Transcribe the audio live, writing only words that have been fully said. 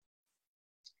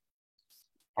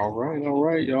All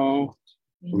right, y'all.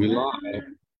 We Yeah. live.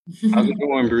 How's it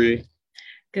going, Bree?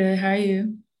 Good. How are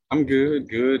you? I'm good,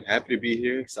 good. Happy to be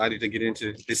here. Excited to get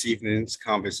into this evening's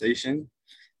conversation.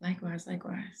 Likewise,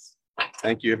 likewise.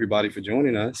 Thank you, everybody, for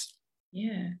joining us.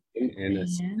 Yeah. And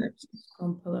And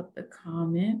gonna pull up the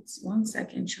comments. One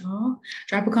second, y'all.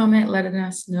 Drop a comment letting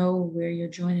us know where you're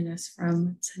joining us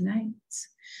from tonight.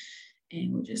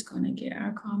 And we're just gonna get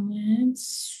our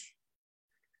comments.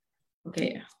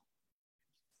 Okay.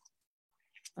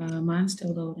 Mine's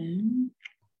still loading.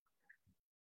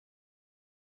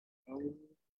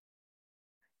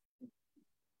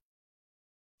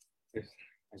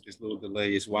 this little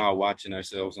delay is while watching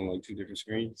ourselves on like two different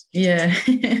screens. Yeah.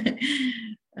 Let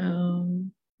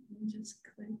me just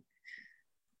click.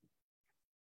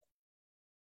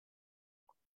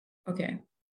 Okay.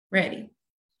 Ready.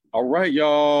 All right,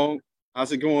 y'all.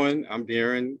 How's it going? I'm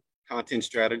Darren, content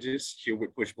strategist here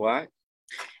with Push Black.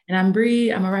 And I'm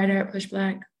Bree. I'm a writer at Push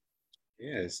Black.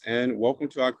 Yes, and welcome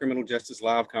to our Criminal Justice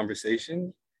Live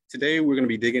conversation. Today, we're going to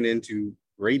be digging into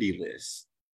Brady lists.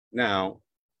 Now,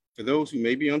 for those who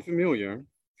may be unfamiliar,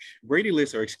 Brady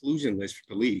lists are exclusion lists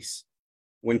for police.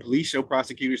 When police show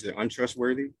prosecutors they're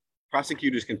untrustworthy,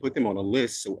 prosecutors can put them on a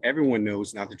list so everyone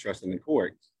knows not to trust them in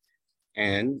court.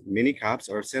 And many cops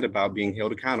are upset about being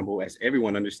held accountable as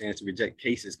everyone understands to reject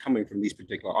cases coming from these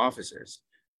particular officers.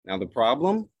 Now, the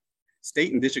problem?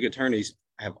 State and district attorneys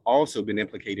have also been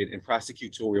implicated in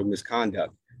prosecutorial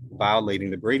misconduct,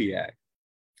 violating the Brady Act.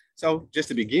 So just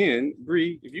to begin,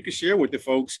 Bree, if you could share with the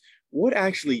folks, what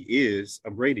actually is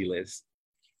a Brady list?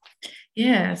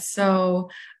 Yeah, so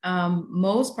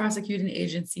most prosecuting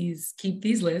agencies keep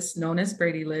these lists known as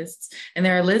Brady lists, and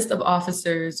they're a list of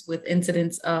officers with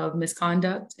incidents of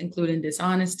misconduct, including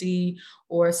dishonesty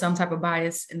or some type of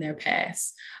bias in their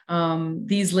past.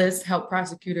 These lists help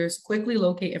prosecutors quickly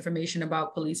locate information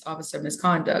about police officer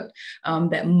misconduct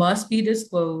that must be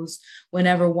disclosed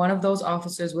whenever one of those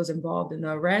officers was involved in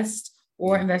the arrest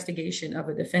or investigation of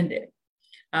a defendant.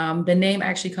 The name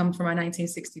actually comes from a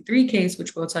 1963 case,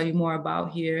 which we'll tell you more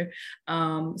about here,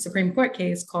 Supreme Court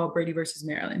case called Brady versus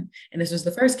Maryland. And this was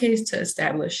the first case to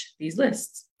establish these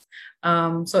lists.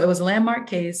 So it was a landmark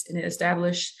case, and it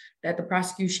established that the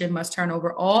prosecution must turn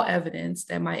over all evidence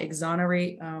that might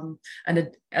exonerate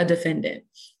a defendant.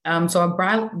 So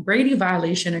a Brady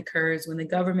violation occurs when the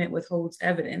government withholds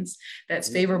evidence that's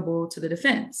favorable to the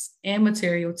defense and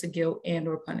material to guilt and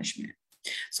or punishment.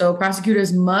 So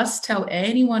prosecutors must tell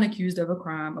anyone accused of a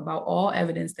crime about all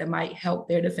evidence that might help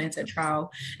their defense at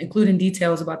trial, including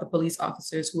details about the police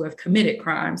officers who have committed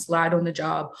crimes, lied on the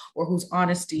job, or whose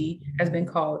honesty has been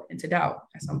called into doubt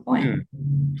at some point.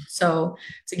 So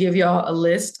to give y'all a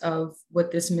list of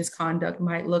what this misconduct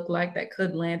might look like that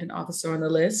could land an officer on the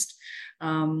list,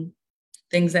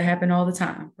 things that happen all the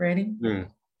time. Ready?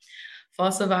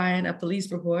 Falsifying a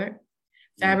police report,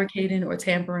 fabricating or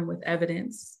tampering with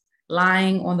evidence,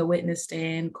 lying on the witness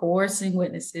stand, coercing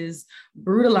witnesses,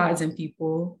 brutalizing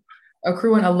people,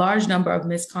 accruing a large number of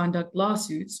misconduct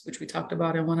lawsuits, which we talked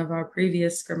about in one of our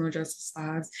previous criminal justice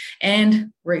slides,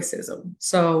 and racism.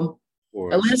 So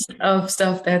a list of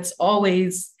stuff that's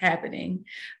always happening.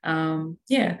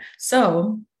 Yeah.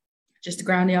 So just to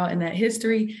ground y'all in that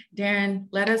history, Darren,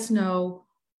 let us know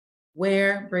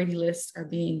where Brady lists are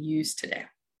being used today.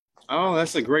 Oh,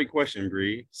 that's a great question,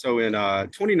 Bree. So in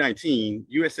 2019,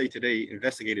 USA Today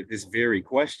investigated this very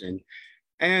question,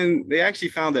 and they actually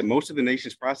found that most of the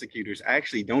nation's prosecutors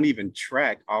actually don't even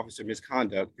track officer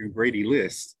misconduct through Brady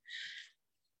lists.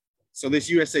 So this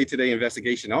USA Today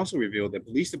investigation also revealed that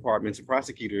police departments and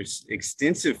prosecutors'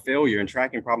 extensive failure in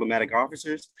tracking problematic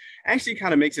officers actually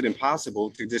kind of makes it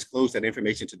impossible to disclose that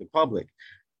information to the public,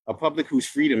 a public whose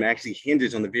freedom actually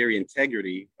hinges on the very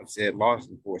integrity of said law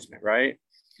enforcement, right?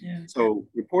 Yeah. So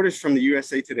reporters from the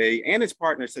USA Today and its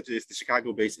partners, such as the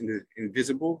Chicago-based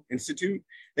Invisible Institute,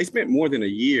 they spent more than a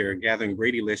year gathering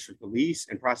Brady lists for police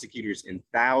and prosecutors in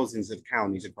thousands of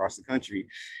counties across the country,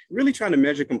 really trying to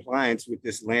measure compliance with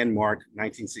this landmark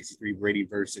 1963 Brady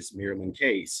versus Maryland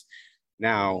case.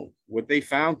 Now, what they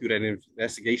found through that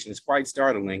investigation is quite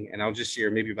startling, and I'll just share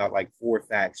maybe about like 4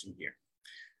 facts from here.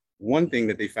 One thing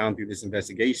that they found through this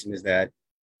investigation is that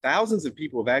thousands of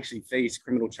people have actually faced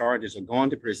criminal charges or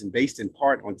gone to prison based in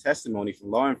part on testimony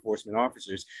from law enforcement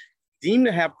officers deemed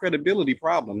to have credibility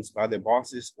problems by their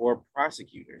bosses or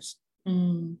prosecutors.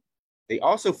 They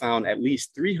also found at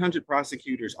least 300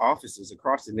 prosecutors' offices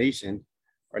across the nation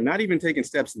are not even taking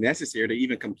steps necessary to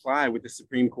even comply with the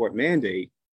Supreme Court mandate.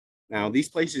 Now, these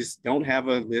places don't have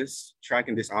a list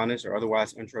tracking dishonest or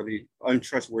otherwise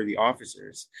untrustworthy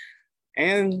officers.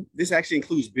 And this actually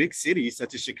includes big cities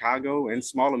such as Chicago and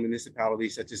smaller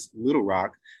municipalities such as Little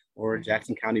Rock or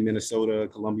Jackson County, Minnesota,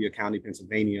 Columbia County,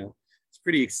 Pennsylvania. It's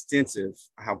pretty extensive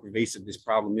how pervasive this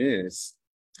problem is.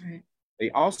 Right. They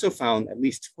also found at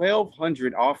least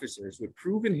 1,200 officers with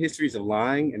proven histories of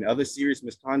lying and other serious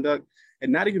misconduct had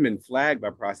not even been flagged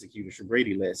by prosecutors for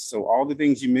Brady lists. So all the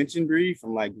things you mentioned, Bree,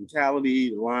 from like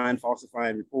brutality, lying,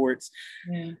 falsifying reports,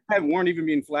 weren't even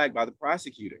being flagged by the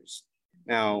prosecutors.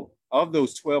 Now, of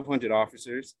those 1,200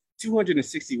 officers,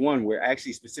 261 were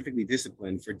actually specifically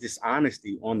disciplined for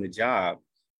dishonesty on the job.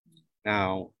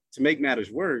 Now, to make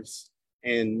matters worse,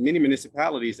 in many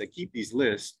municipalities that keep these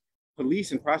lists,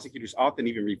 police and prosecutors often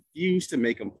even refuse to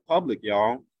make them public,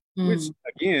 y'all, which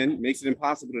again makes it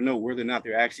impossible to know whether or not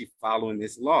they're actually following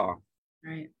this law.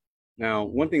 Right. Now,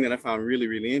 one thing that I found really,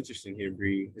 really interesting here,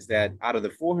 Bree, is that out of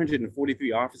the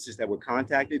 443 officers that were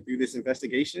contacted through this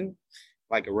investigation,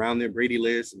 like around their Brady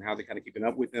list and how they're kind of keeping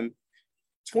up with them,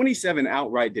 27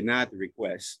 outright denied the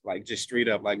request, like just straight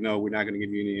up, like, no, we're not going to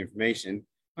give you any information.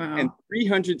 Wow. And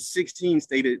 316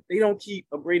 stated they don't keep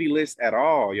a Brady list at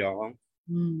all, y'all.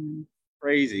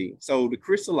 Crazy. So to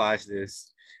crystallize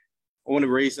this, I want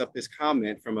to raise up this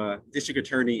comment from a district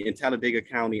attorney in Talladega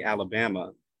County,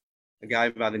 Alabama, a guy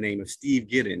by the name of Steve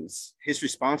Giddens. His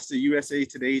response to USA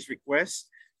Today's request,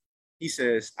 he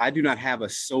says, I do not have a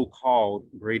so-called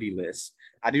Brady list.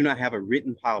 I do not have a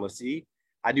written policy.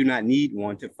 I do not need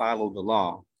one to follow the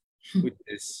law. Which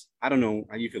is, I don't know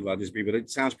how you feel about this, Bree, but it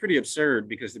sounds pretty absurd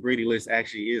because the Brady list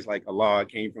actually is like a law. It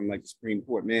came from like the Supreme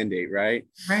Court mandate, right?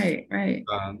 Right, right.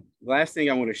 The last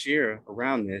thing I want to share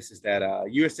around this is that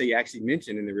USA actually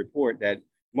mentioned in the report that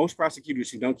most prosecutors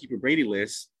who don't keep a Brady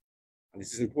list, and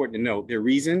this is important to note, their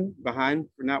reason behind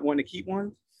for not wanting to keep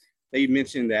one, they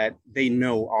mentioned that they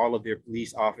know all of their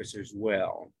police officers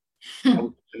well. That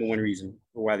was the one reason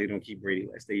for why they don't keep Brady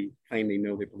lists. They claim they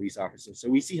know their police officers. So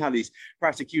we see how these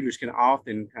prosecutors can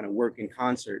often kind of work in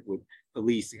concert with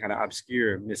police to kind of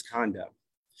obscure misconduct.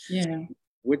 Yeah.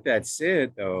 With that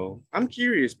said, though, I'm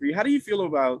curious, Bree, how do you feel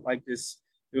about like this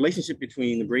relationship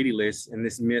between the Brady list and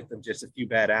this myth of just a few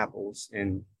bad apples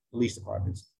in police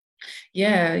departments?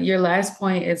 Yeah, your last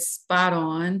point is spot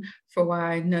on for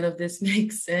why none of this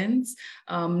makes sense.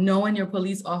 Knowing your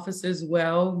police officers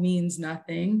well means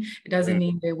nothing. It doesn't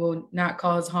mean they will not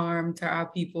cause harm to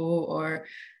our people or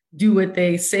do what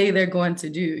they say they're going to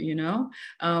do, you know?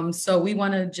 So we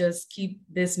want to just keep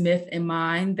this myth in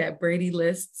mind that Brady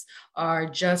lists are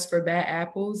just for bad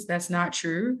apples. That's not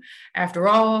true. After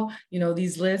all, you know,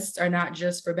 these lists are not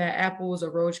just for bad apples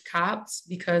or rogue cops,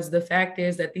 because the fact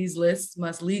is that these lists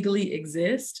must legally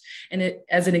exist. And it,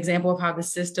 as an example of how the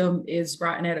system is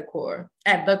rotten at the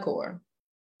core.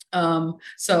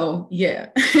 So yeah.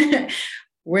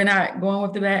 We're not going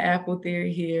with the bad apple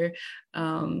theory here.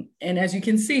 And as you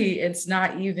can see, it's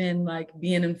not even like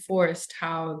being enforced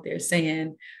how they're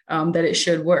saying that it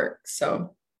should work.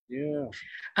 So yeah,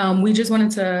 we just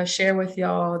wanted to share with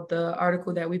y'all the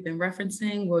article that we've been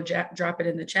referencing. We'll drop it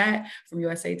in the chat from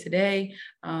USA Today.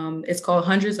 It's called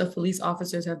 "Hundreds of Police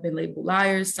Officers Have Been Labeled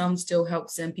Liars. Some Still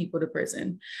Help Send People to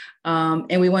Prison."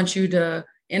 And we want you to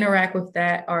interact with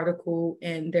that article,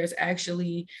 and there's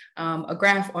actually a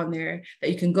graph on there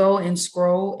that you can go and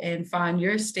scroll and find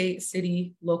your state,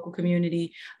 city, local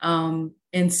community,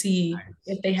 and see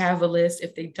if they have a list.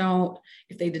 If they don't,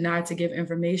 if they deny to give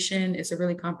information, it's a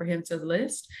really comprehensive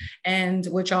list. And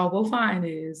what y'all will find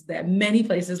is that many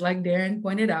places, like Darren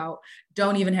pointed out,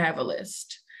 don't even have a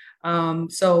list.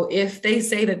 So if they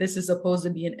say that this is supposed to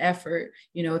be an effort,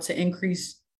 you know, to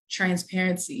increase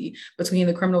transparency between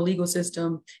the criminal legal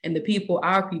system and the people,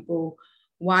 our people,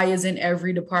 why isn't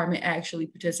every department actually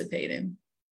participating?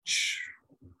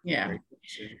 Yeah.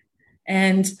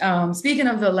 And speaking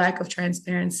of the lack of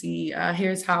transparency,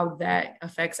 here's how that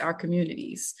affects our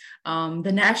communities.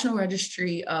 The National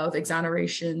Registry of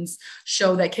Exonerations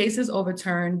show that cases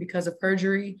overturned because of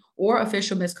perjury or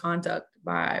official misconduct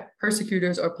by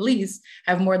prosecutors or police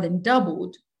have more than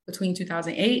doubled between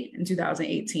 2008 and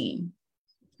 2018.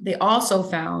 They also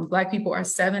found Black people are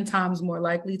 7 times more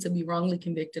likely to be wrongly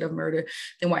convicted of murder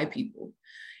than white people.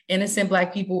 Innocent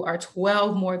Black people are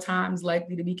 12 more times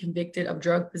likely to be convicted of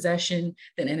drug possession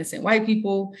than innocent white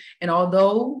people. And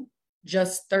although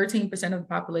just 13% of the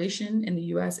population in the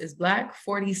US is Black,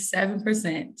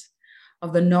 47%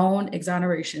 of the known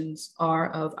exonerations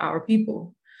are of our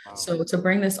people. Wow. So to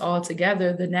bring this all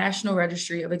together, the National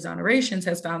Registry of Exonerations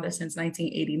has found that since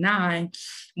 1989,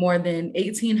 more than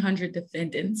 1,800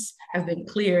 defendants have been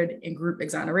cleared in group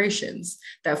exonerations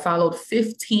that followed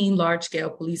 15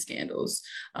 large-scale police scandals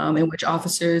in which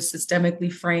officers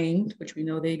systemically framed, which we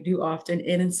know they do often,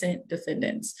 innocent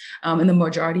defendants. And the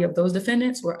majority of those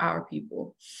defendants were our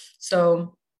people.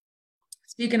 So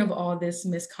speaking of all this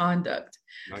misconduct,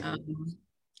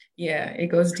 yeah, it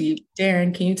goes deep.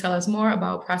 Darren, can you tell us more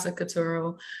about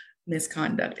prosecutorial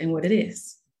misconduct and what it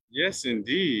is? Yes,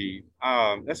 indeed.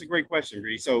 That's a great question,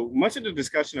 Bree. So much of the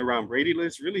discussion around Brady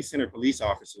List really centered police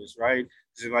officers, right?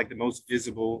 This is like the most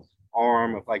visible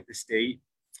arm of like the state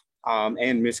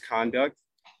and misconduct.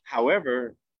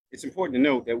 However, it's important to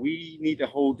note that we need to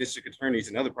hold district attorneys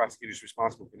and other prosecutors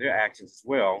responsible for their actions as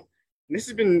well. And this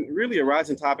has been really a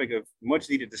rising topic of much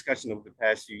needed discussion over the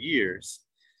past few years.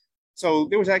 So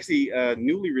there was actually a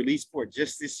newly released report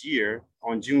just this year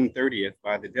on June 30th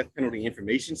by the Death Penalty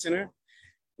Information Center,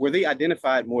 where they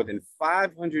identified more than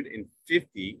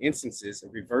 550 instances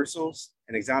of reversals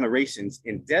and exonerations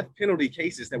in death penalty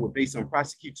cases that were based on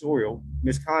prosecutorial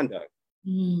misconduct.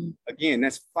 Again,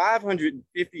 that's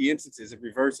 550 instances of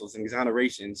reversals and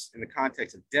exonerations in the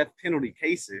context of death penalty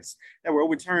cases that were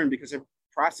overturned because of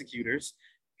prosecutors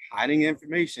hiding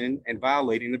information and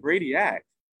violating the Brady Act.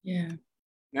 Yeah.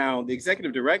 Now, the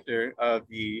executive director of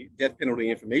the Death Penalty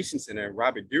Information Center,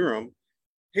 Robert Durham,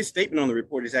 his statement on the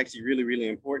report is actually really, really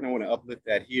important. I want to uplift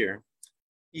that here.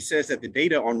 He says that the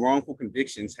data on wrongful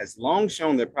convictions has long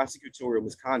shown that prosecutorial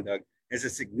misconduct is a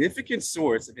significant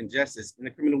source of injustice in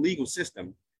the criminal legal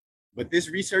system. But this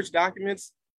research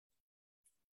documents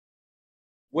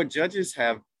what judges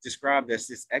have described as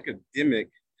this academic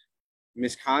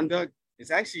misconduct is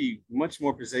actually much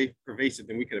more pervasive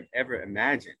than we could have ever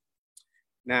imagined.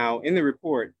 Now, in the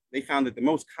report, they found that the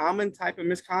most common type of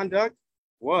misconduct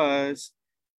was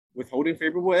withholding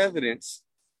favorable evidence,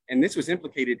 and this was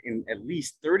implicated in at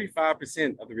least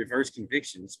 35% of the reverse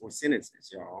convictions or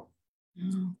sentences, y'all.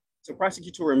 So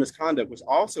prosecutorial misconduct was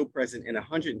also present in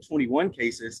 121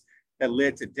 cases that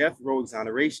led to death row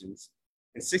exonerations,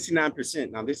 and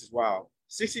 69%, now this is wild,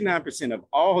 69% of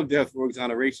all death row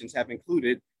exonerations have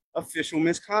included official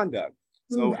misconduct.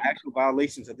 So actual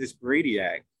violations of this Brady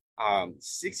Act.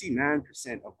 69%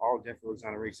 of all death row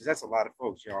exonerations. That's a lot of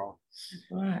folks, y'all.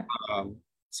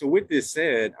 So with this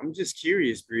said, I'm just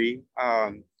curious, Bree,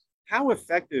 how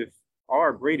effective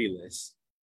are Brady lists?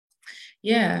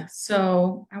 Yeah,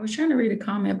 so I was trying to read a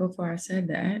comment before I said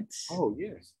that. Oh,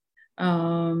 yes. But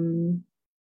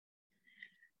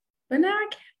now I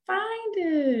can't find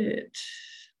it.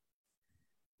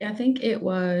 I think it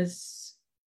was,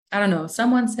 I don't know,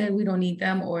 someone said we don't need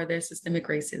them or there's systemic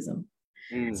racism.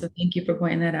 So thank you for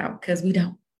pointing that out because we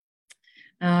don't.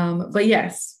 But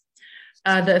yes,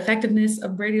 the effectiveness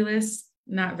of Brady lists,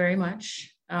 not very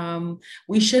much.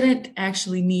 We shouldn't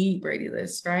actually need Brady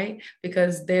lists, right?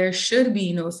 Because there should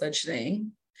be no such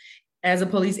thing as a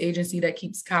police agency that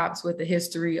keeps cops with a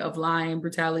history of lying,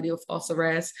 brutality, or false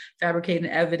arrest, fabricating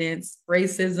evidence,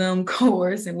 racism,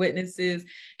 coercing witnesses,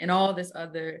 and all this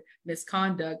other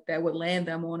misconduct that would land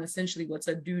them on essentially what's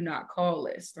a do not call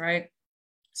list, right?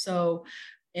 So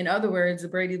in other words, the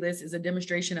Brady List is a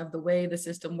demonstration of the way the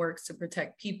system works to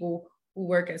protect people who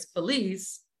work as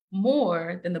police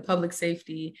more than the public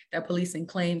safety that policing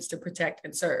claims to protect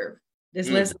and serve. This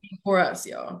list is for us,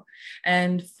 y'all.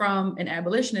 And from an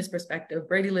abolitionist perspective,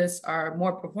 Brady lists are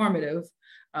more performative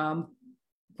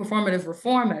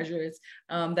reform measures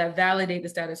that validate the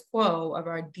status quo of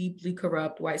our deeply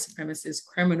corrupt white supremacist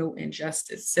criminal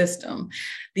injustice system.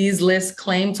 These lists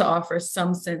claim to offer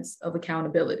some sense of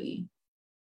accountability,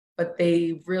 but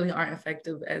they really aren't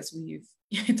effective as we've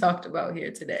talked about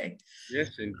here today.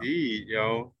 Yes, indeed,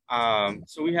 yo.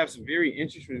 So we have some very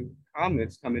interesting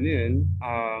comments coming in.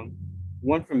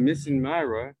 One from Miss and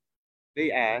Myra.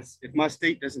 They asked, if my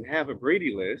state doesn't have a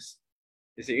Brady list,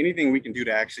 is there anything we can do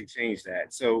to actually change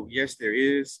that? So yes, there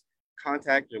is.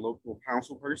 Contact your local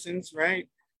council persons, right?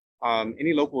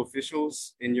 Any local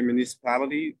officials in your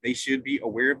municipality, they should be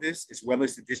aware of this, as well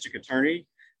as the district attorney.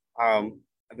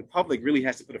 The public really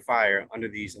has to put a fire under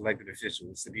these elected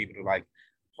officials to be able to like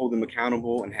hold them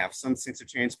accountable and have some sense of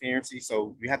transparency.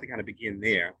 So you have to kind of begin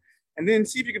there. And then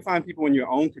see if you can find people in your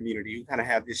own community who kind of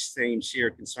have this same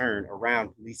shared concern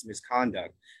around police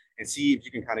misconduct, and see if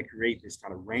you can kind of create this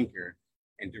kind of rancor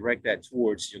and direct that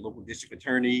towards your local district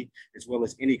attorney, as well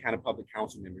as any kind of public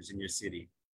council members in your city.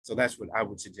 So that's what I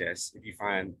would suggest if you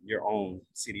find your own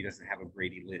city doesn't have a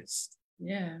Brady list.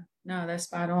 Yeah, no, that's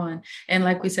spot on. And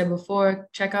like we said before,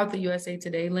 check out the USA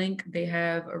Today link. They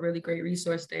have a really great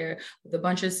resource there with a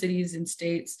bunch of cities and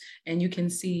states, and you can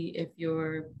see if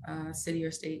your city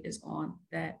or state is on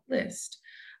that list.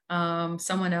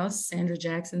 Someone else, Sandra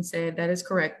Jackson, said that is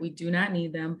correct. We do not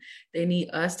need them. They need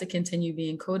us to continue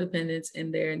being codependents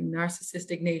in their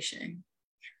narcissistic nation.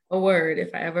 A word,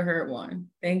 if I ever heard one.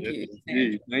 Thank Yes, you, Sandra.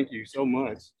 indeed. Thank you so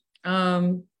much.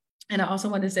 Um, and I also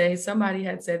want to say somebody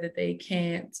had said that they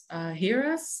can't hear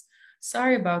us.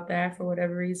 Sorry about that for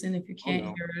whatever reason. If you Oh can't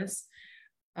no. hear us,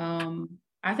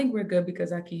 I think we're good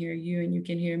because I can hear you and you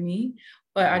can hear me.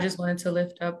 But I just wanted to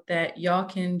lift up that y'all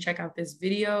can check out this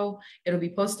video. It'll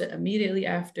be posted immediately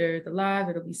after the live.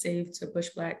 It'll be saved to Push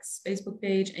Black's Facebook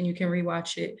page, and you can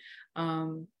rewatch it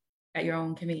at your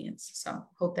own convenience. So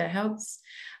hope that helps.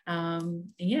 And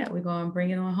yeah, we're going to bring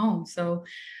it on home. So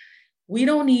we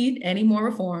don't need any more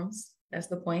reforms. That's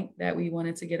the point that we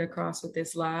wanted to get across with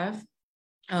this live.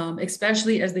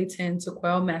 Especially as they tend to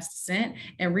quell mass dissent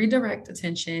and redirect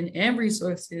attention and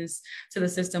resources to the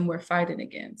system we're fighting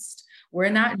against. We're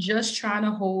not just trying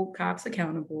to hold cops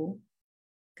accountable,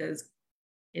 because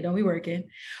it don't be working.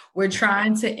 We're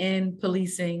trying to end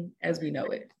policing as we know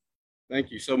it.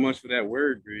 Thank you so much for that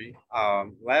word, Bree.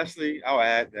 Lastly, I'll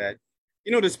add that,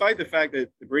 despite the fact that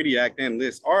the Brady Act and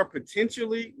list are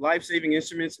potentially life-saving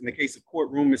instruments in the case of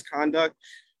courtroom misconduct,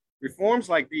 reforms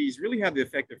like these really have the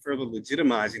effect of further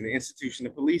legitimizing the institution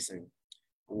of policing.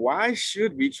 Why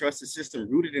should we trust a system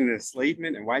rooted in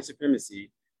enslavement and white supremacy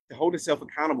to hold itself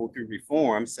accountable through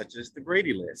reforms such as the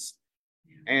Brady List?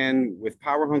 And with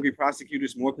power-hungry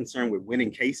prosecutors more concerned with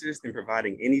winning cases than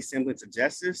providing any semblance of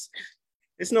justice,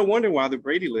 it's no wonder why the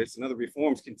Brady List and other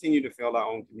reforms continue to fail our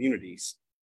own communities.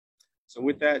 So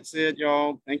with that said,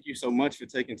 y'all, thank you so much for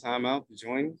taking time out to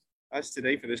join us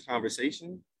today for this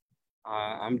conversation.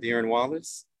 I'm Darren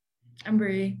Wallace. I'm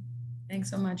Bree. Thanks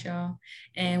so much, y'all.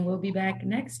 And we'll be back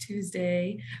next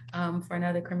Tuesday for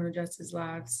another Criminal Justice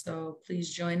Live. So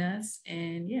please join us.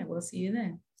 And yeah, we'll see you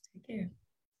then. Take care.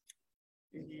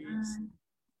 Bye.